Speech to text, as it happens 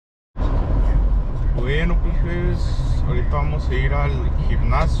Bueno, pues ahorita vamos a ir al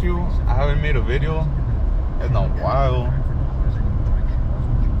gimnasio. I haven't made a video in a while.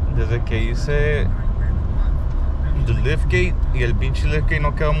 Desde que hice the liftgate y el pinche liftgate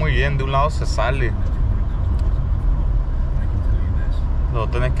no quedó muy bien. De un lado se sale. Luego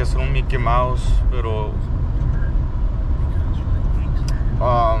tenés que hacer un Mickey Mouse, pero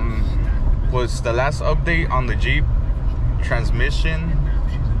was the last update on the Jeep transmission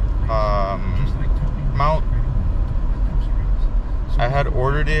mount. I had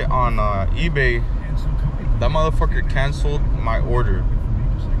ordered it on eBay. That motherfucker canceled my order.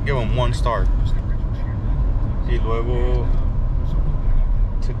 Give him 1 star. Y luego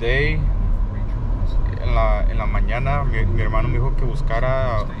today en la mañana mi hermano me dijo que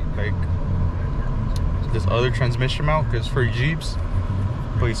buscara like this other transmission mount because for Jeeps,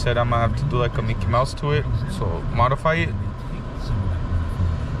 but he said I'm gonna have to do like a Mickey Mouse to it, so modify it.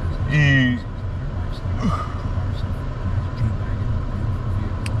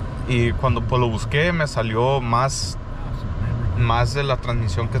 Y cuando pues lo busqué me salió más de la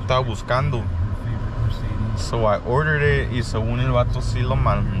transmisión que estaba buscando. So I ordered it y según el vato sí lo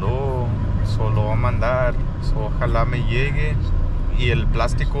mandó. So lo va a mandar. So ojalá me llegue. Y el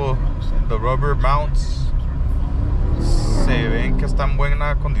plástico, the rubber mounts, se ven que está en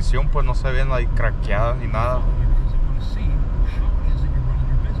buena condición, pues no se ven like craqueadas ni nada.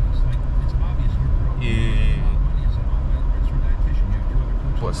 Y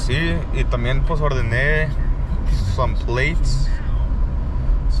pues sí, y también pues ordené some plates,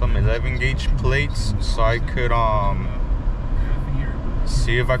 some 11 gauge plates, so I could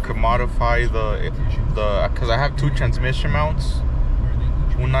see if I could modify the because I have 2 transmission mounts.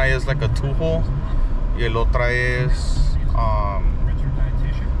 Una es like a 2-hole y el otra es a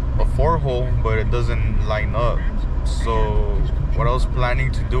 4-hole, but it doesn't line up. So what I was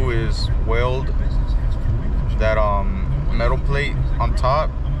planning to do is weld that metal plate on top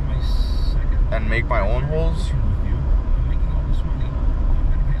and make my own holes.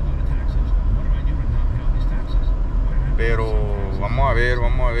 Pero vamos a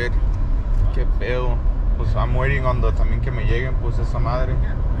ver qué pedo. Pues I'm waiting on también que me lleguen pues esa madre.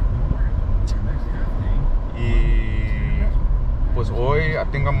 Y pues hoy I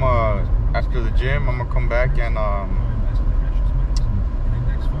think after the gym I'm gonna come back and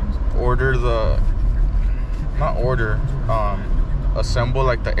assemble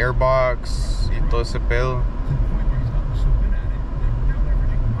like the airbox y todo ese pedo.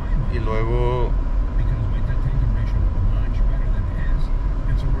 Y luego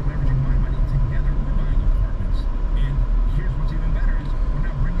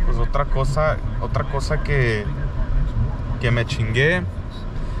pues otra cosa que me chingué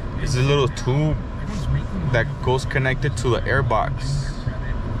is this little tube that goes connected to the airbox.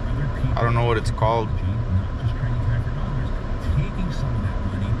 I don't know what it's called.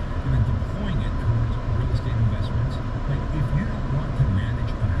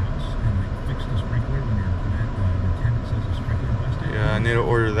 Yeah, I need to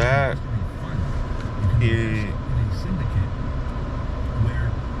order that.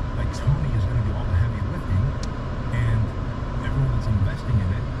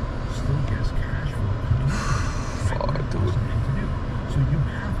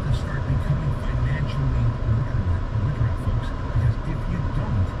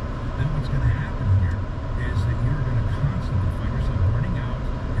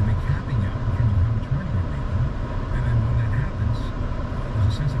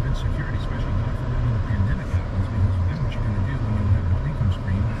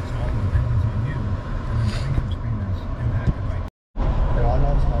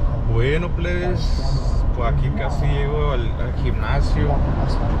 Bueno, pues aquí casi llego al gimnasio.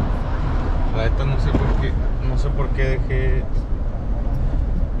 La neta no sé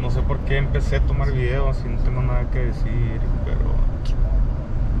por qué empecé a tomar videos y no tengo nada que decir, pero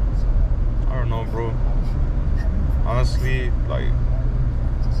I don't know, bro. Honestly, like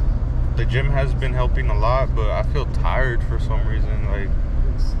the gym has been helping a lot, but I feel tired for some reason. Like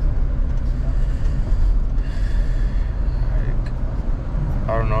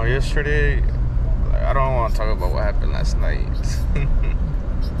I don't know, yesterday, like, I don't want to talk about what happened last night.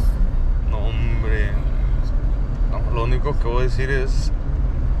 No, hombre. No, lo único que voy a decir es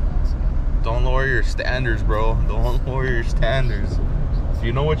don't lower your standards, bro. Don't lower your standards. If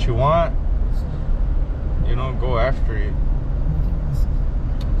you know what you want, you know, go after it.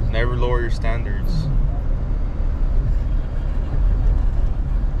 Never lower your standards.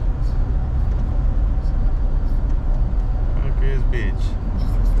 Look at this bitch.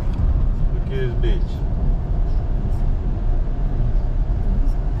 Look at this bitch.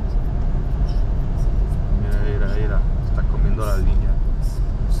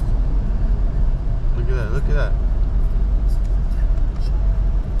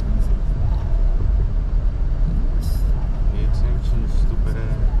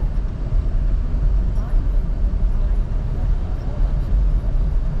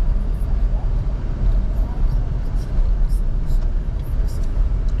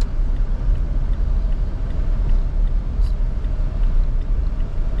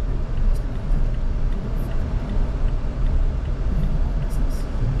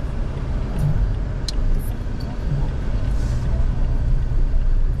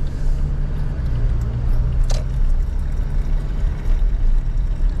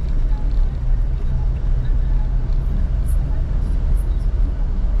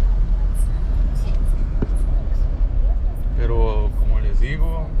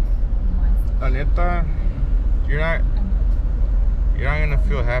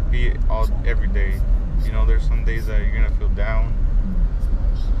 happy every day. You know, there's some days that you're gonna feel down.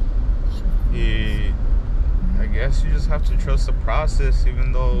 I guess you just have to trust the process,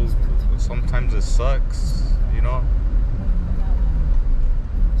 even though sometimes it sucks, you know.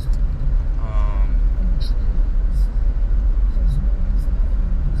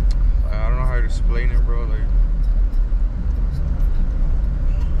 I don't know how to explain it, bro. Like,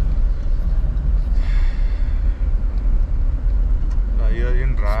 la vida es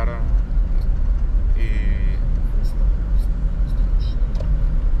bien rara.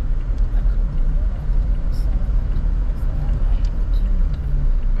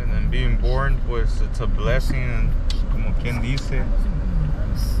 And then being born, pues it's a blessing, como quien dice.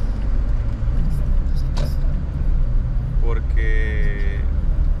 Porque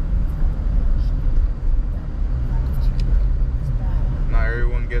not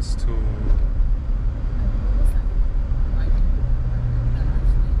everyone gets to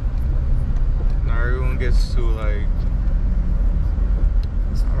like,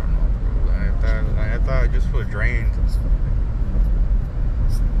 I don't know, bro. I thought I just feel drained.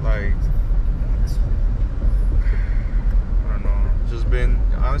 Like, I don't know. Just been,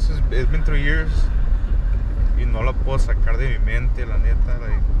 honestly, it's been 3 years y no la puedo sacar de mi mente, la neta.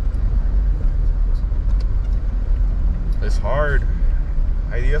 Like, it's hard.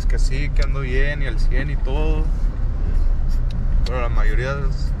 Hay días que sí, que ando bien y al 100 y todo, pero la mayoría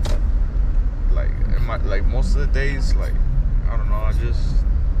es like most of the days, like, I don't know, I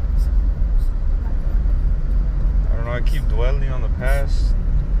don't know, I keep dwelling on the past,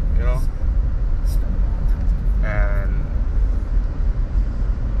 you know, and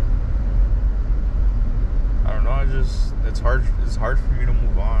I don't know, it's hard for me to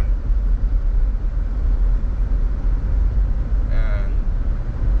move on.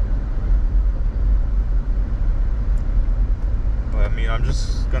 I mean, I'm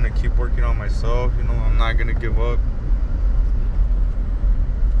just gonna keep working on myself, you know. I'm not gonna give up.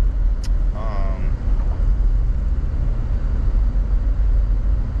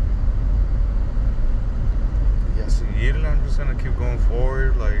 I'm just gonna keep going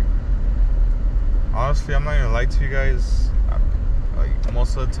forward. Like, honestly, I'm not gonna lie to you guys. Like,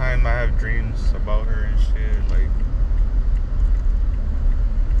 most of the time, I have dreams about her and shit. Like,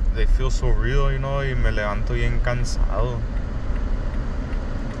 they feel so real, you know. Y me levanto bien cansado.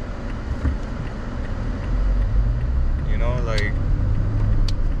 You know, like,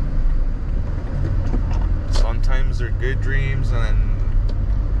 sometimes they're good dreams, but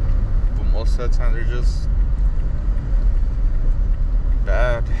most of the time they're just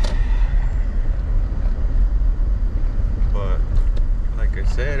bad. But like I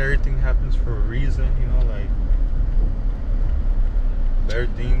said, everything happens for a reason, you know. Like, better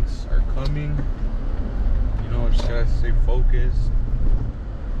things are coming, you know. Just gotta stay focused,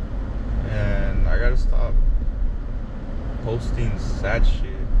 and I gotta stop posting sad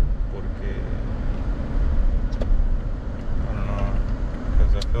shit, porque I don't know,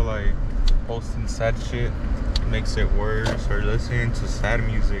 because I feel like posting sad shit makes it worse, or listening to sad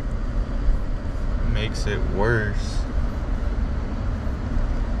music makes it worse.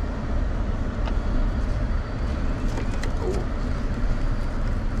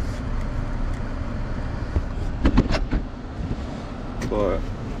 But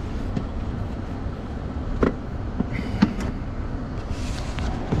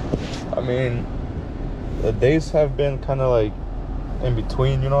I mean, the days have been kind of like in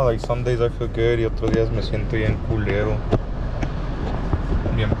between, you know. Like, some days I feel good y otros días me siento bien culero,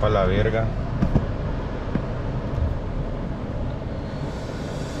 bien pa' la verga.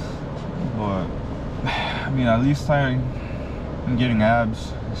 But I mean, at least I'm getting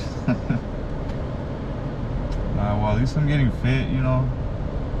abs. Well, at least I'm getting fit, you know.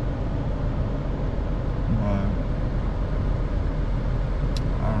 But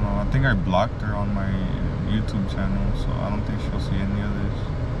I don't know, I think I blocked her on my YouTube channel, so I don't think she'll see any of this.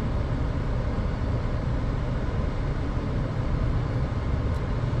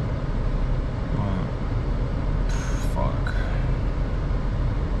 But fuck,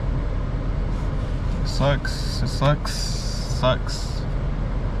 it sucks.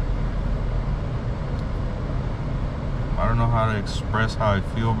 I don't know how to express how I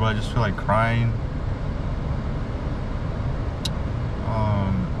feel, but I just feel like crying.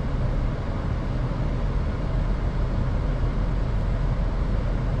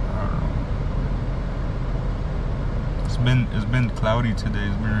 It's been cloudy today.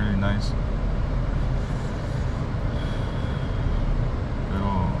 It's been really nice.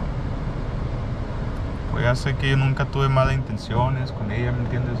 Pero pues ya sé que yo nunca tuve malas intenciones con ella, ¿me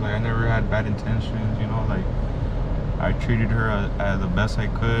entiendes? Like, I never had bad intentions, you know. Like, I treated her as the best I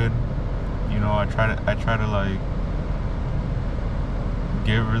could. You know, I try to like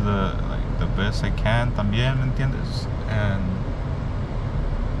give her the best I can también, ¿me entiendes? And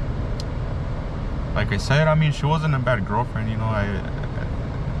like I said, I mean, she wasn't a bad girlfriend, you know.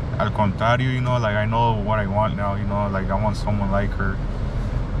 Al contrario, you know, like I know what I want now, you know, like I want someone like her,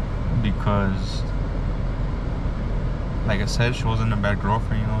 because like I said, she wasn't a bad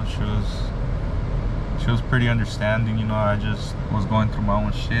girlfriend, you know. She was pretty understanding, you know. I just was going through my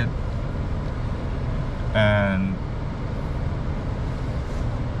own shit, and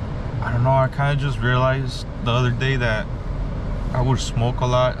I don't know, I kind of just realized the other day that I would smoke a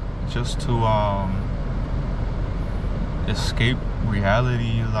lot just to escape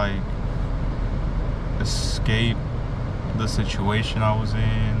reality, like escape the situation I was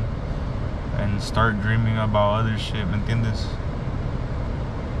in and start dreaming about other shit, ¿me entiendes?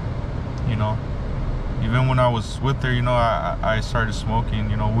 You know, even when I was with her, you know, I started smoking,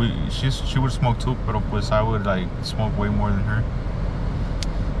 you know. She would smoke too, but pues I would like smoke way more than her.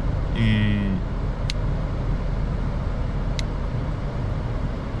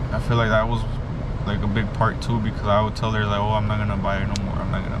 I feel like that was like a big part too, because I would tell her like, oh, I'm not gonna buy it no more, I'm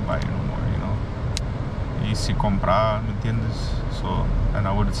not gonna buy it no more, you know. Y si compraba, ¿me entiendes? So, and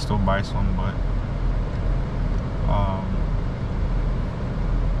I would still buy some, but I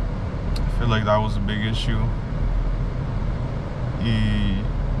feel like that was a big issue.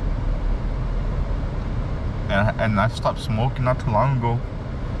 And I stopped smoking not too long ago,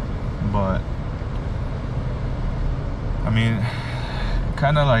 but I mean,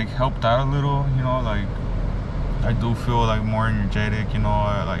 kind of like helped out a little, you know. Like I do feel like more energetic, you know.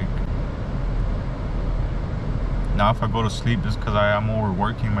 I like now if I go to sleep it's because I'm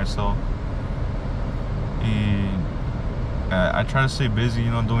overworking myself. I try to stay busy,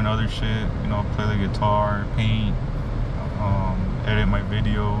 you know, doing other shit, you know, play the guitar, paint, edit my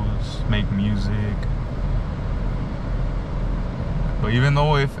videos, make music. But even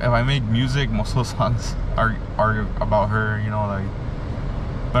though if I make music, most of the songs are about her, you know, like.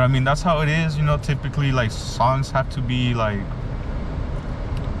 But I mean, that's how it is, you know. Typically, like, songs have to be like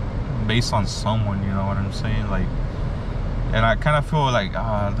based on someone, you know what I'm saying? Like, and I kind of feel like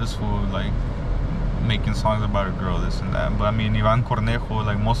this fool like making songs about a girl, this and that. But I mean, Ivan Cornejo,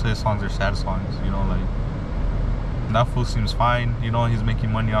 like most of his songs are sad songs, you know. Like that fool seems fine, you know. He's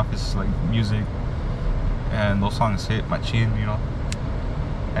making money off his like music, and those songs hit machine, you know.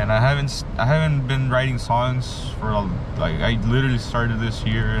 And I haven't been writing songs for like, I literally started this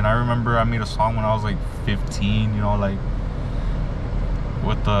year, and I remember I made a song when I was like 15, you know, like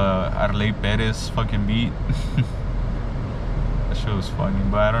with the Arley Perez fucking beat. That shit was funny,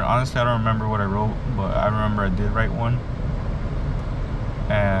 but honestly I don't remember what I wrote, but I remember I did write one.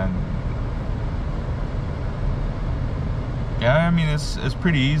 And yeah, I mean, it's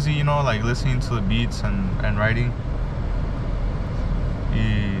pretty easy, you know, like listening to the beats and writing.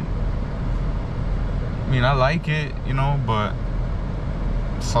 I mean, I like it, you know, but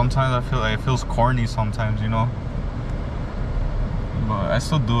sometimes I feel like it feels corny sometimes, you know. But I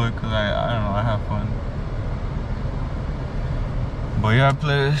still do it because I don't know, I have fun. But yeah,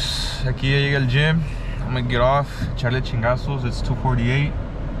 pues, aquí ya llega el gym. I'm gonna get off, echarle chingazos. It's 2:48.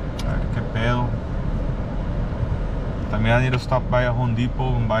 Que pedo. También I need to stop by a Home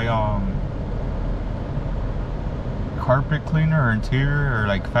Depot and buy carpet cleaner or interior or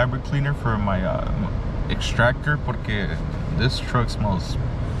like fabric cleaner for my extractor, porque this truck smells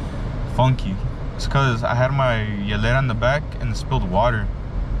funky. It's because I had my hielera in the back and it spilled water.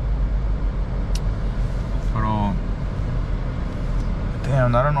 Pero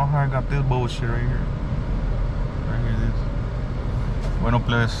damn, I don't know how I got this bullshit right here. Right here, this. Bueno,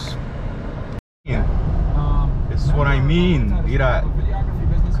 pues. Yeah. This is what I mean. Mira,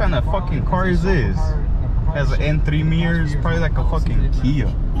 what kind of fucking car is this? Has an N3 mirrors, probably like a fucking Kia.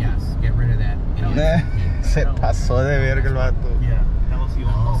 Yes, get rid of that. Se pasó de verga el vato. Yeah.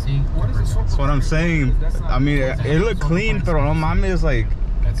 That's what I'm saying. I mean, it looked clean, pero no mames, like,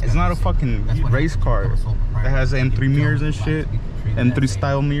 it's not a fucking race car. It has N3 mirrors and shit, N3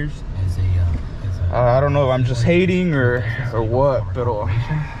 style mirrors. I don't know if I'm just hating or what, pero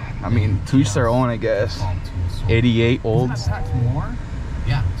I mean, to each their own, I guess. 88 olds.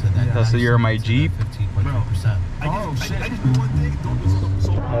 Yeah, that's the year of my Jeep. 15.2%. I'm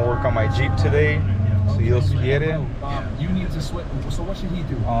gonna work on my Jeep today. Si Dios quiere. You need to switch. So what should he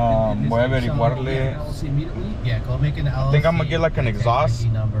do? Voy a averiguarle. Yeah, go make an LLC. I think I'm gonna get like an exhaust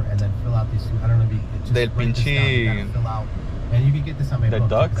number and then fill out these two. I don't know if you just del write this down, you gotta pinche. fill out. And you can get this on my The book.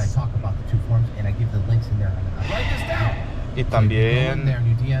 ducks? I talk about the two forms and I give the links in there. Write this down. Y So if you go in también there and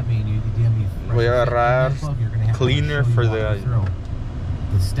you DM me and you DM me voy a agarrar you're gonna have to cleaner show you for walk you through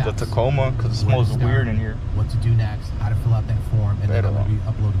the steps, the Tacoma because it where to smells start, weird in here. what to do next, how to fill out that form, and then I'm Pero going to be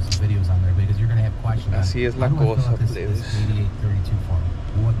uploading some videos on there because you're going to have questions. así es la How do I fill cosa, out this plebes. 8832 form?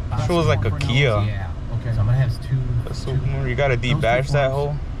 What box It was do I like a want? Kia. Yeah. Okay. So I'm going to have So two. you gotta those two debadge that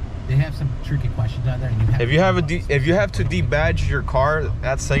forms. hole. They have some tricky questions on there. And you have If to you have fill out if you have to specific debadge your car,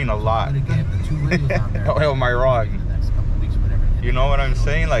 that's saying a lot. I'm gonna get the two videos on there. Oh, am I wrong? In the next couple of weeks or whatever, and You know what I'm show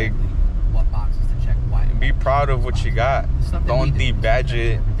saying? Like, exactly what boxes to check, why. be proud of what you got. Stuff that Don't we do. debadge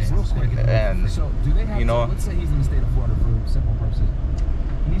it. Real quick, And so do they have you know, let's say he's in the state of Florida for simple purposes.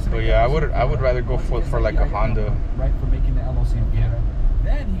 He needs to but make yeah, that I would rather go Once he gets for that like a EIN Honda. number, right, for making the LLC in Florida.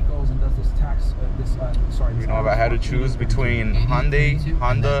 Then he goes and does this tax, You know, if I had to choose between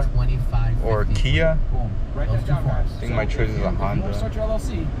Honda or Kia, Boom. Write that down, guys. I think my choice is a If you want Honda. to start your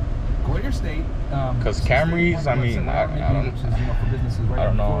LLC, go to your state. 'Cause Camrys, I mean, I don't- for businesses, right? I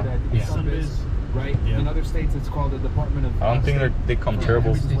don't In know. Florida, it's Yeah. some biz, right? Yeah. In other states, it's called the Department of. I don't think they come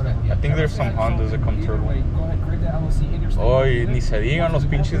turbo. I think there's some Hondas that come turbo. Go ahead, create the LLC in your state. Oye, ni se digan, los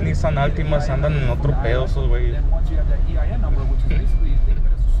pinches Nissan Altimas andan en otro pedo esos güeyes. Then once you have that EIN number, which is basically, think of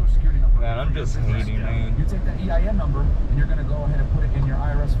it as a social security number. Man, I'm just hating, man. You take that EIN number and you're going to go ahead and put it in your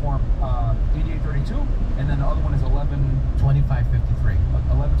IRS form 8832, and then the other one is 2553.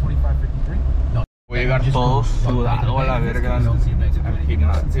 112553. No. Voy a llegar todo sudado a la verga al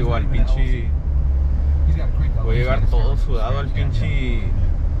gimnasio, al pinche. He's got a great Voy a llegar todo sudado al pinche.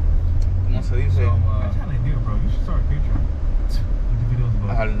 ¿Cómo se dice? That's how they do it, bro. You should start a Patreon. With the videos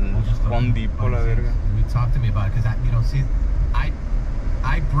about Al Home Depot, la verga. We talked to me about it because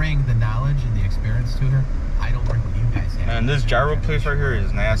I bring the knowledge and the experience to her. I don't bring what you guys have. And this gyro place right here is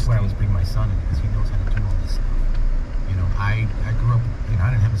That's nasty. why I was bringing my son in because he knows how to do all this stuff. You know, I grew up. I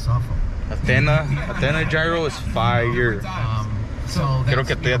didn't have a cell phone. Athena gyro is fire. So Creo that's,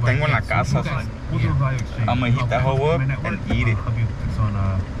 que you know, tengo en la yes, casa. you guys- We'll do a value exchange. I'm gonna heat that hoe up and eat it. I'll be it's on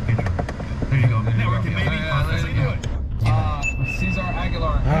Patreon. There you go. Networking, baby. Let's do it. Cesar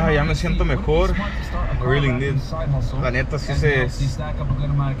Aguilar. Ah, ya me siento mejor. I really need. La neta sí se.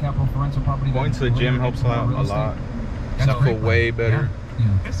 Going to the gym helps out a lot. I feel way better.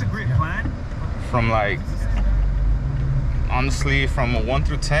 It's a great plan. From like, honestly, from a 1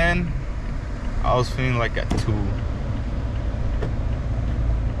 through 10, I was feeling like at 2.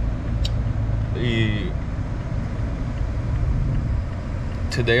 Y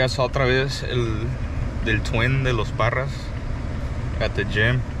today I saw otra vez el del twin de los Parras at the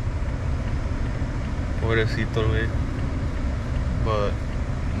gym. Pobrecito, güey. But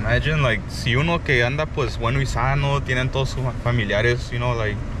imagine, like, si uno que anda pues bueno y sano, tienen todos sus familiares, you know,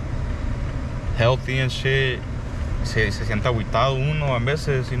 like healthy and shit, se siente agüitado uno a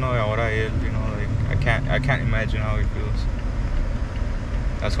veces, you know, y ahora él, you know, like I can't imagine how he feels.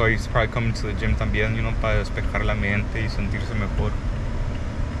 That's why he's probably coming to the gym también, you know, para despejar la mente y sentirse mejor.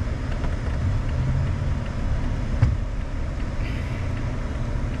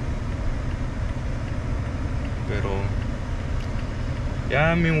 Pero,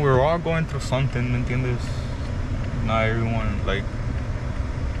 yeah, I mean, we're all going through something, ¿me entiendes? Not everyone, like,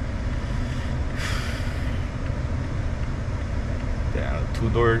 yeah,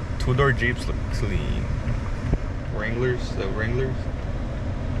 two-door Jeeps look clean. The Wranglers.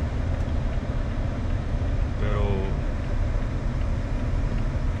 Pero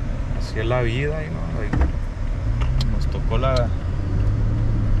así es la vida, you know, like, nos tocó la.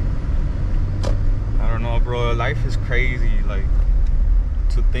 I don't know, bro. Life is crazy. Like,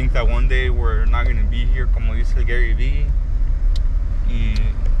 to think that one day we're not gonna be here, como dice Gary Vee, y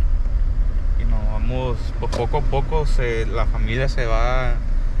you know, vamos poco a poco la familia se va a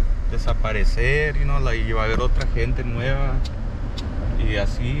desaparecer, you know, like, y va a haber otra gente nueva y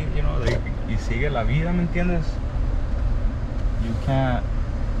así, you know, like, y sigue la vida, ¿me entiendes? You can't,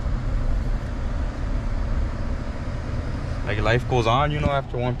 like, life goes on, you know,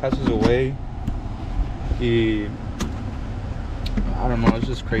 after one passes away. I don't know, it's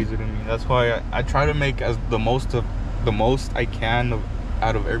just crazy to me. That's why I try to make the most I can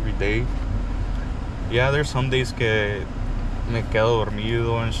out of every day. Yeah, there's some days que me quedo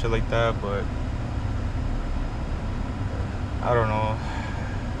dormido and shit like that, but I don't know.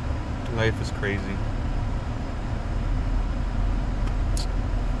 Life is crazy.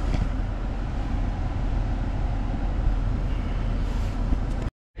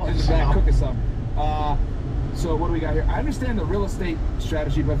 Cook us some. So what do we got here? I understand the real estate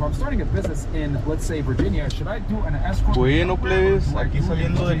strategy, but if I'm starting a business in, let's say, Virginia, should I do an escrow? Bueno, plebes, aquí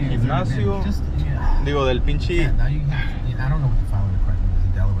saliendo del gimnasio, digo, del pinche, Yeah, now you have, I don't know what the filing requirement is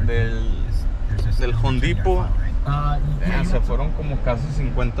in Delaware. del Home Depot. Damn, se fueron como casi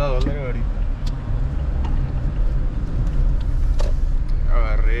 $50 ahorita.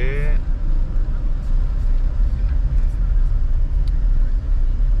 Agarré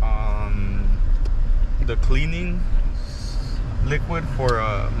the cleaning liquid for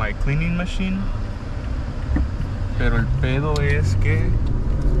my cleaning machine. Pero el pedo es que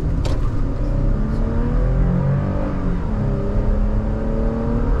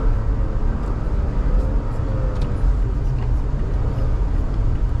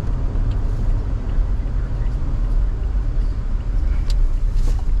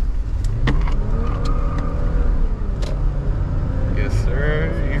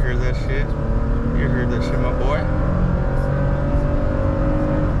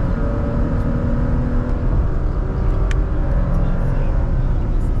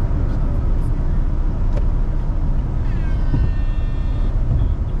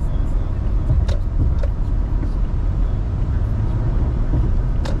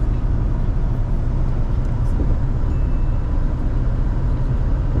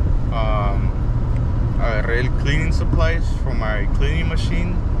cleaning supplies for my cleaning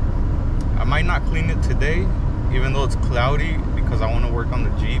machine. I might not clean it today, even though it's cloudy, because I want to work on the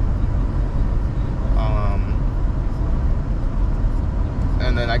Jeep.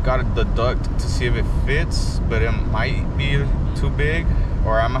 And then I got the duct to see if it fits, but it might be too big,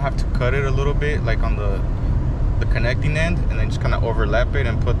 or I'm gonna have to cut it a little bit, like on the connecting end, and then just kind of overlap it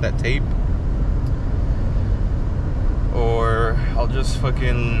and put that tape. Or I'll just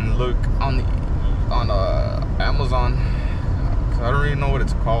fucking look on Amazon, 'cause I don't really know what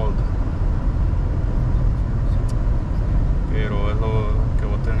it's called. Pero es lo que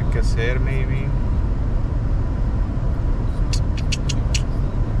voy a tener que hacer, maybe.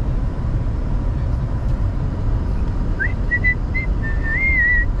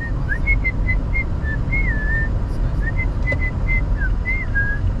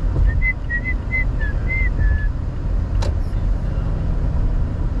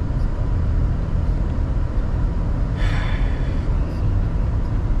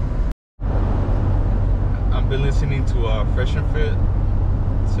 Been listening to Fresh and Fit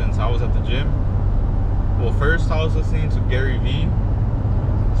since I was at the gym. Well, first I was listening to Gary Vee,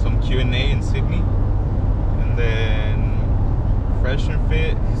 some Q&A in Sydney, and then Fresh and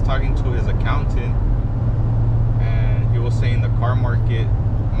Fit, he's talking to his accountant, and he was saying the car market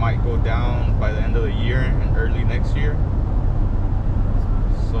might go down by the end of the year and early next year.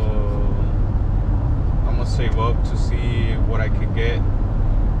 So I'm gonna save up to see what I could get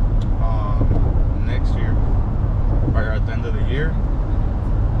next year, or at the end of the year.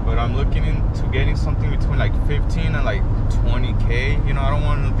 But I'm looking into getting something between like 15 and like 20K. You know, I don't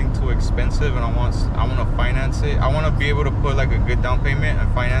want anything too expensive, and I want to finance it. I want to be able to put like a good down payment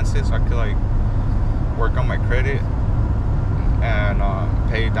and finance it, so I could like work on my credit and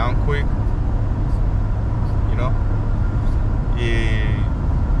pay it down quick. You know,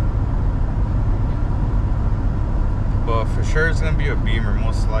 but for sure it's gonna be a Beamer,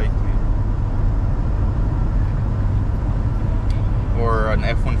 most likely. Or an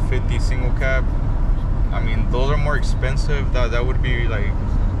F-150 single cab. I mean, those are more expensive. That would be like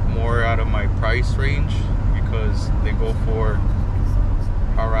more out of my price range, because they go for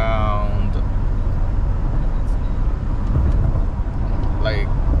around, like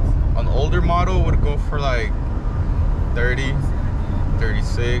an older model would go for like 30,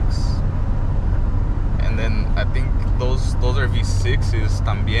 36, and then I think those are V6s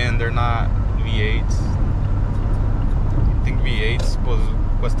también. They're not V8s. I think V8s pues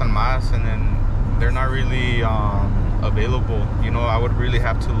cuestan más, and then they're not really available. You know, I would really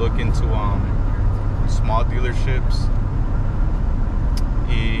have to look into small dealerships.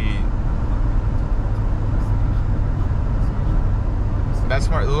 Those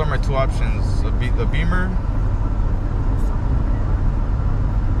are my two options. The Beamer,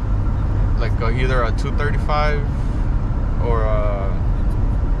 like either a 235 or a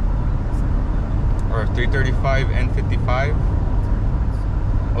 335 N55,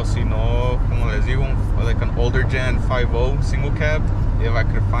 o si no, como les digo, like an older gen 5.0 single cab, if I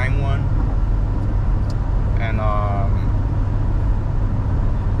could find one, and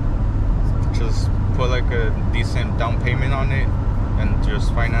just put like a decent down payment on it and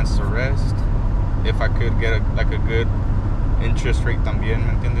just finance the rest, if I could get a good interest rate también,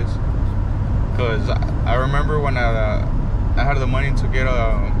 ¿me entiendes? Because I remember when I had the money to get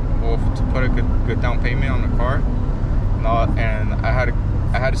to put a good down payment on the car, and I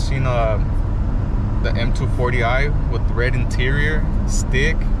had seen the M240i with red interior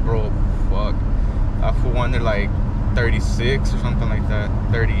stick, bro. Fuck, I for one they're like 36 or something like that,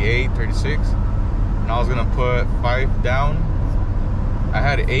 38, 36. And I was gonna put 5 down. I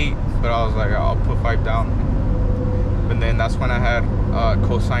had 8, but I was like, I'll put 5 down. And then that's when I had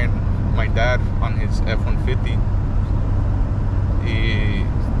co-signed my dad on his F-150.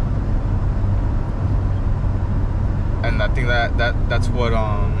 And I think that's what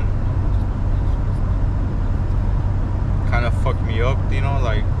kind of fucked me up, you know,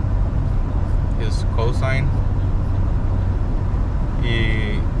 like his cosign.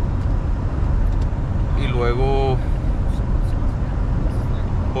 Y luego,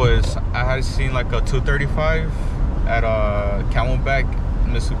 pues I had seen like a 235 at a Camelback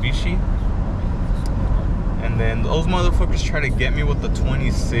Mitsubishi, and then those motherfuckers try to get me with the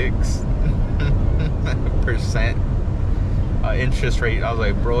 26% interest rate. I was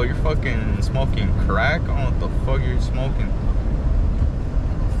like, bro, you're fucking smoking crack? I don't know what the fuck you're smoking.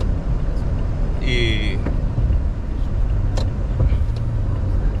 Y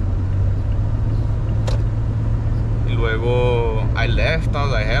luego I left. I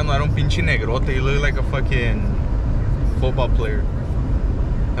was like, hell no, era un pinche negrote. He looked like a fucking football player.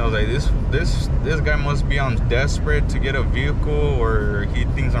 I was like, this guy must be on desperate to get a vehicle, or he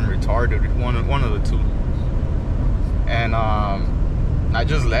thinks I'm retarded. One of the two. And I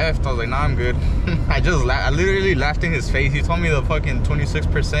just left. I was like, nah, I'm good. I literally laughed in his face. He told me the fucking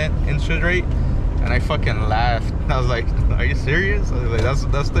 26% interest rate, and I fucking laughed. I was like, are you serious? I was like,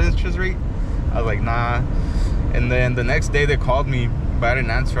 that's the interest rate? I was like, nah. And then the next day they called me, but I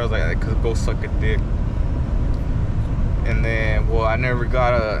didn't answer. I was like, I could go suck a dick. And then, well, I never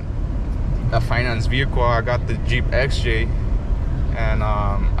got a finance vehicle. I got the Jeep XJ, and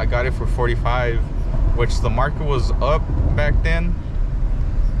I got it for 45, which the market was up back then.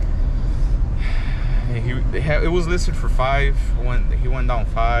 It was listed for 5. He went down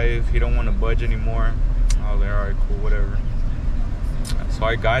 5. He don't want to budge anymore. I was like, all right, cool, whatever. So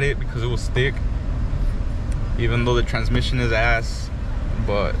I got it because it was thick, even though the transmission is ass,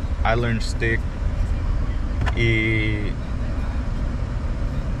 but I learned stick.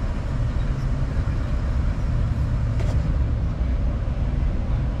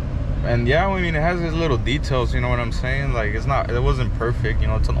 And yeah, I mean, it has its little details, you know what I'm saying? Like, it wasn't perfect, you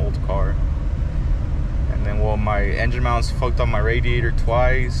know, it's an old car. And then, well, my engine mount's fucked up my radiator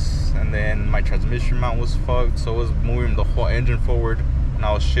twice, and then my transmission mount was fucked, so it was moving the whole engine forward, and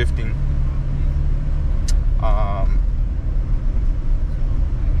I was shifting.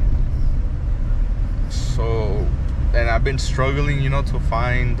 So, and I've been struggling, you know, to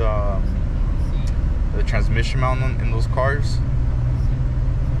find the transmission mount in those cars.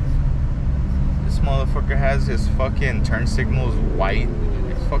 This motherfucker has his fucking turn signals white.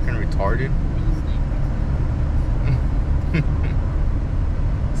 It's fucking retarded.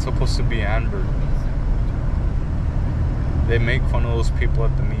 It's supposed to be amber. They make fun of those people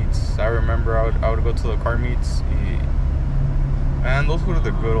at the meets. I remember I would go to the car meets. Man, those were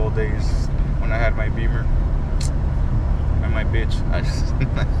the good old days when I had my Beamer and my bitch.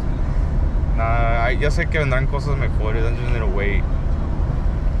 Ya sé que vendrán cosas mejores. I just need to wait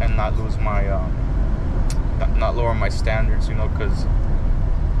and not lose my not lower my standards, you know, because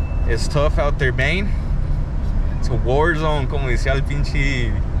it's tough out there, Bane. It's a war zone, como decía el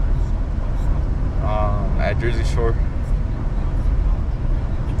pinche at Jersey Shore.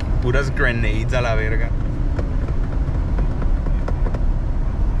 Puras grenades a la verga.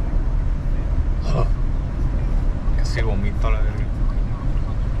 Casi vomito a la verga.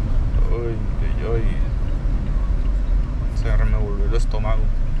 Uy, uy, uy. Se me revolvió el estómago.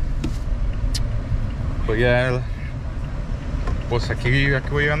 Pues ya, pues aquí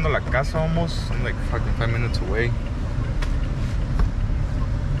voy llegando a la casa almost. I'm like fucking 5 minutes away.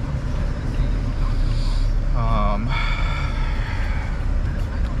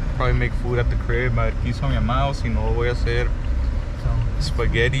 Probably make food at the crib. A ver qué hizo mi mamá, si no voy a hacer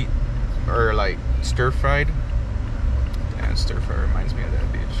spaghetti or like stir fried. And stir fry reminds me of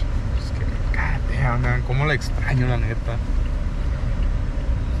that bitch. Just kidding. God damn, man, como la extraño, la neta.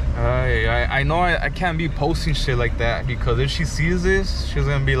 I know I can't be posting shit like that, because if she sees this, she's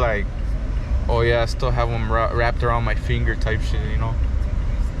gonna be like, oh yeah, I still have them wrapped around my finger type shit, you know.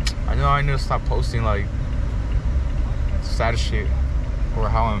 I know I need to stop posting like sad shit or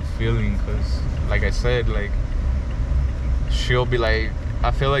how I'm feeling, because like I said, like she'll be like,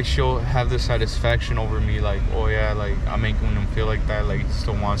 I feel like she'll have the satisfaction over me, like, oh yeah, like I'm making him feel like that, like he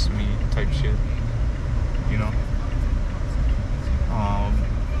still wants me type shit, you know.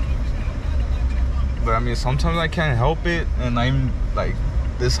 But I mean, sometimes I can't help it, and I'm like,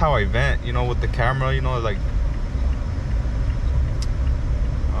 this is how I vent, you know, with the camera, you know, like,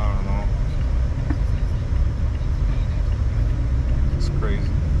 I don't know. It's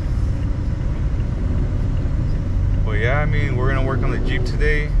crazy. we're gonna work on the Jeep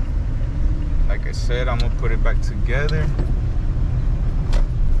today. Like I said, I'm gonna put it back together.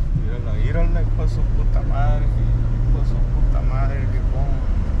 Mírala, hijo de su puta madre, hijo de su puta madre, viejón.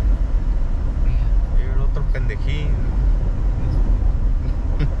 Y el otro pendejín.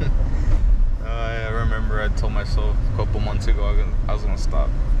 I remember I told myself a couple months ago I was gonna stop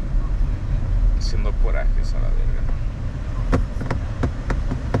haciendo corajes a la verga.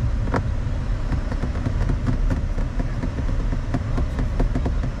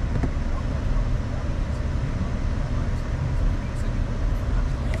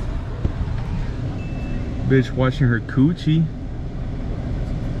 Bitch washing her coochie.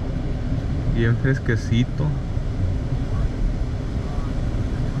 Bien fresquecito.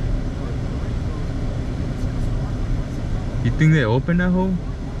 You think they open that hole?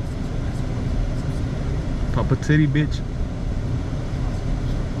 Papa titty, bitch.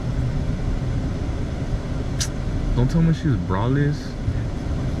 Don't tell me she's braless.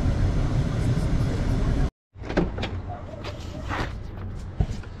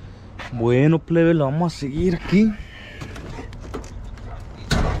 Bueno, plebe, lo vamos a seguir aquí.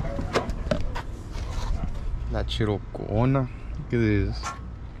 La chirocona. Look at this.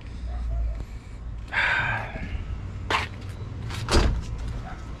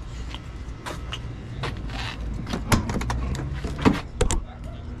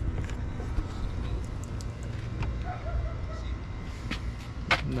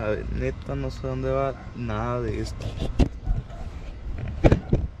 La neta no sé dónde va nada de esto.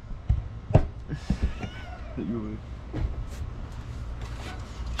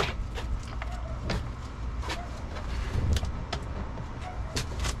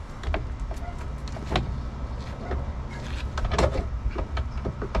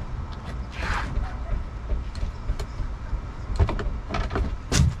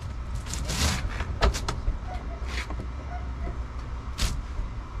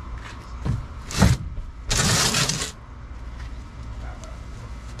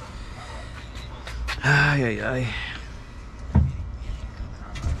 Ay, ay, ay.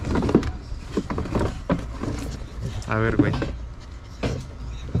 A ver, güey.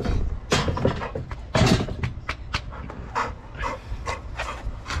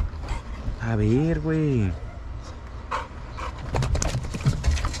 A ver, güey.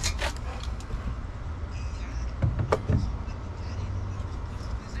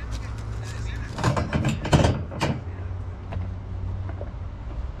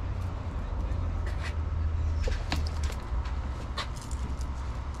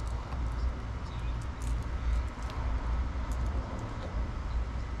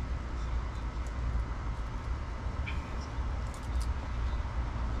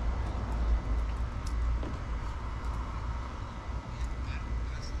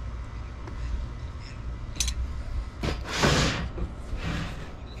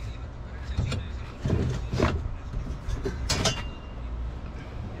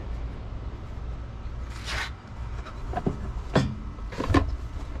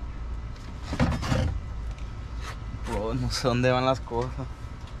 No sé dónde van las cosas.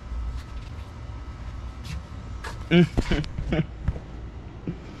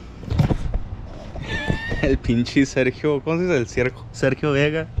 El pinche Sergio, ¿cómo se dice? El Sergio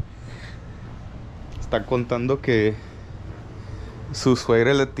Vega está contando que su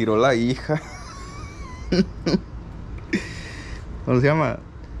suegra le tiró la hija. ¿Cómo se llama?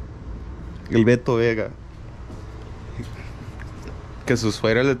 El Beto Vega. Que su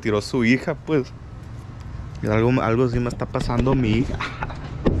suegra le tiró su hija, pues. Algo sí me está pasando a mi hija.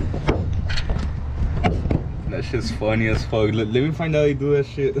 That shit's funny as fuck. Let me find out how you do that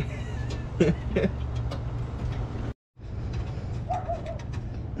shit.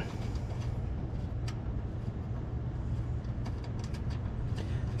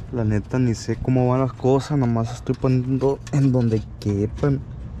 La neta ni sé cómo van las cosas, nomás estoy poniendo en donde quepan.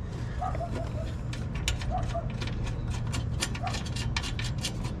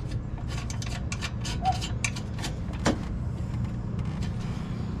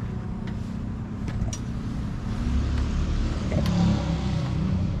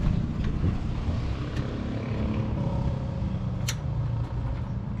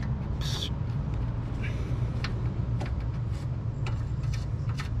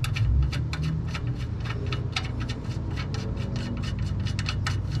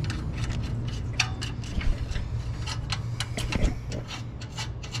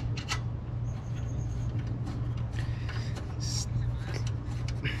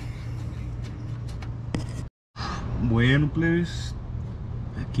 Bueno, plebes,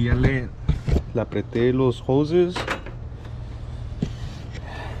 aquí ya le apreté los hoses.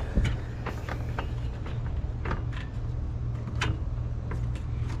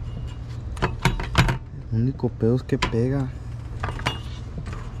 único pedo es que pega.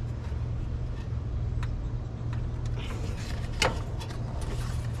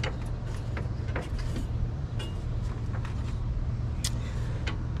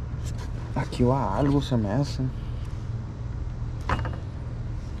 Aquí va algo, se me hace.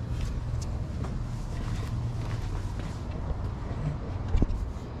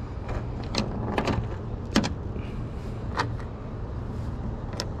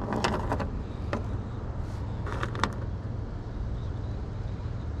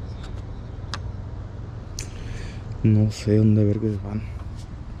 No sé dónde vergas van.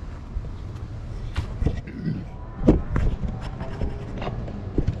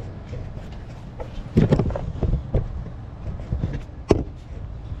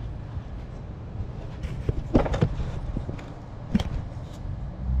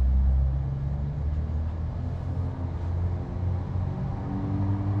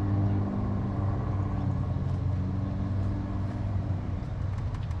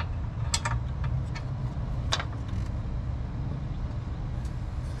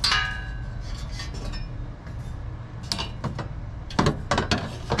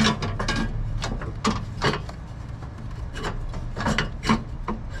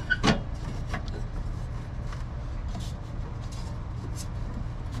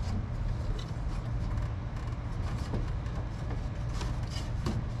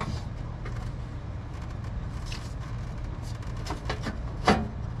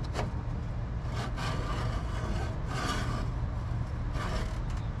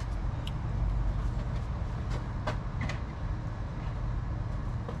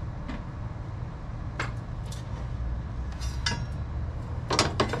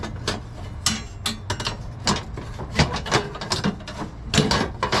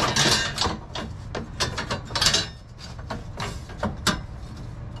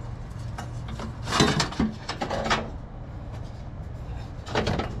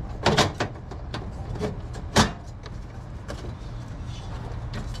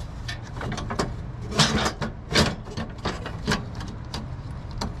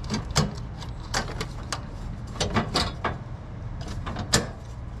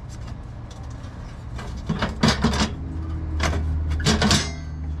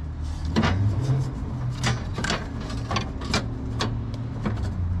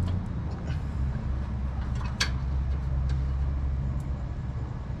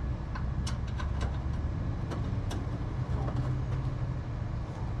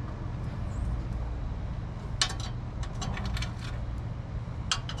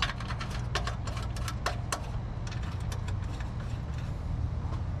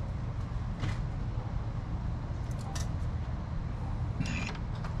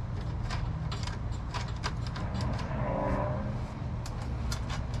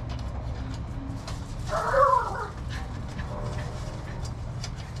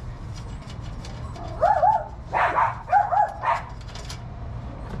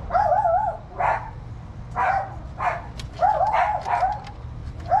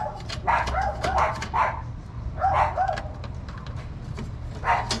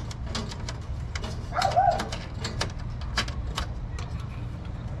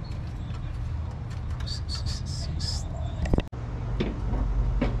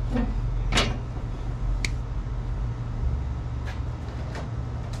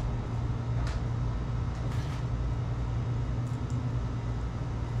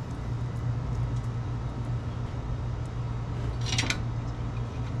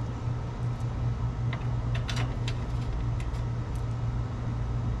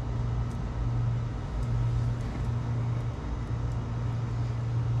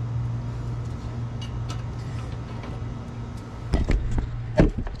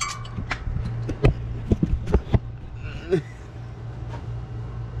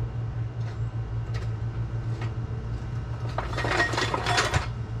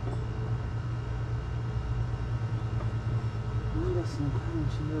 un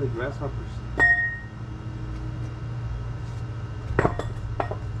chingo de grasshoppers.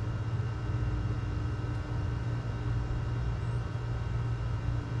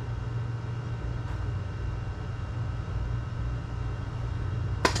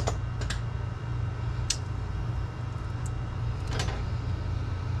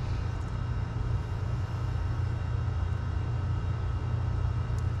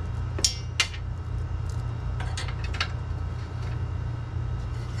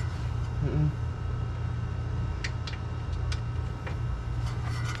 Mm-mm.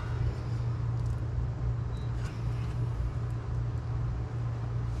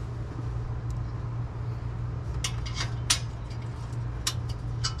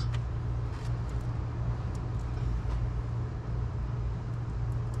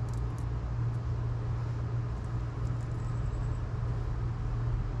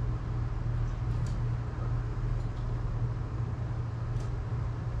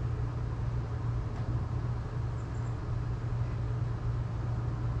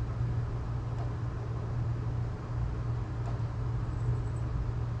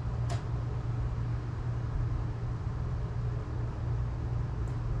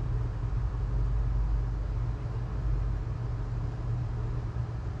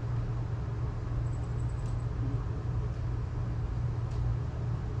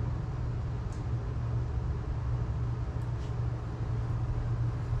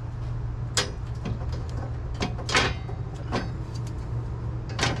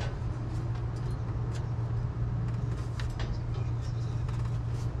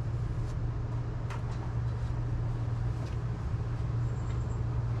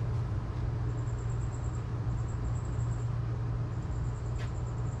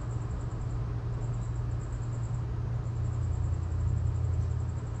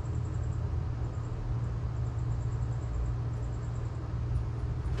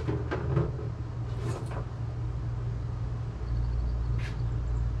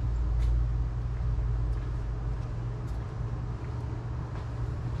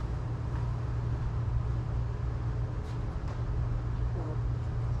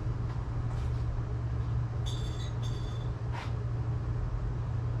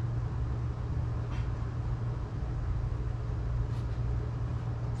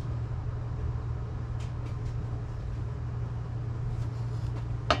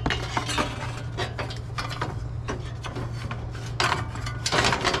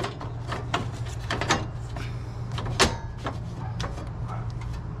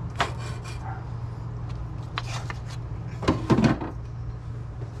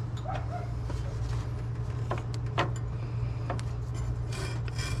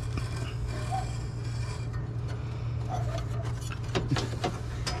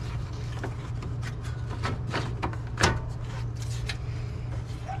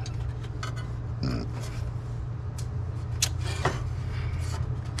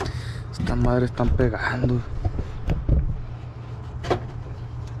 Esta madre están pegando.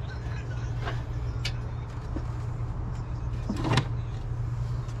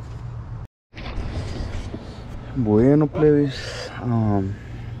 Bueno, plebes,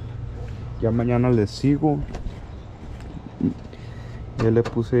 ya mañana les sigo. Ya le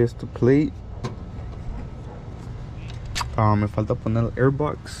puse este plate. Me falta poner el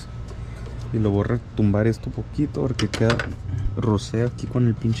airbox y lo voy a retumbar esto poquito porque queda rocea aquí con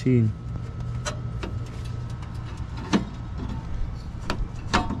el pinche.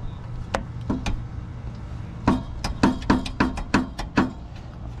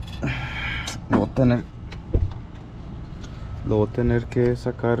 Lo voy a tener que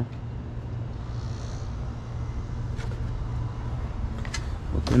sacar.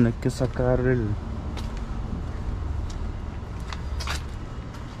 Voy a tener que sacar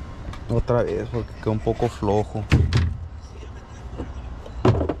otra vez porque queda un poco flojo.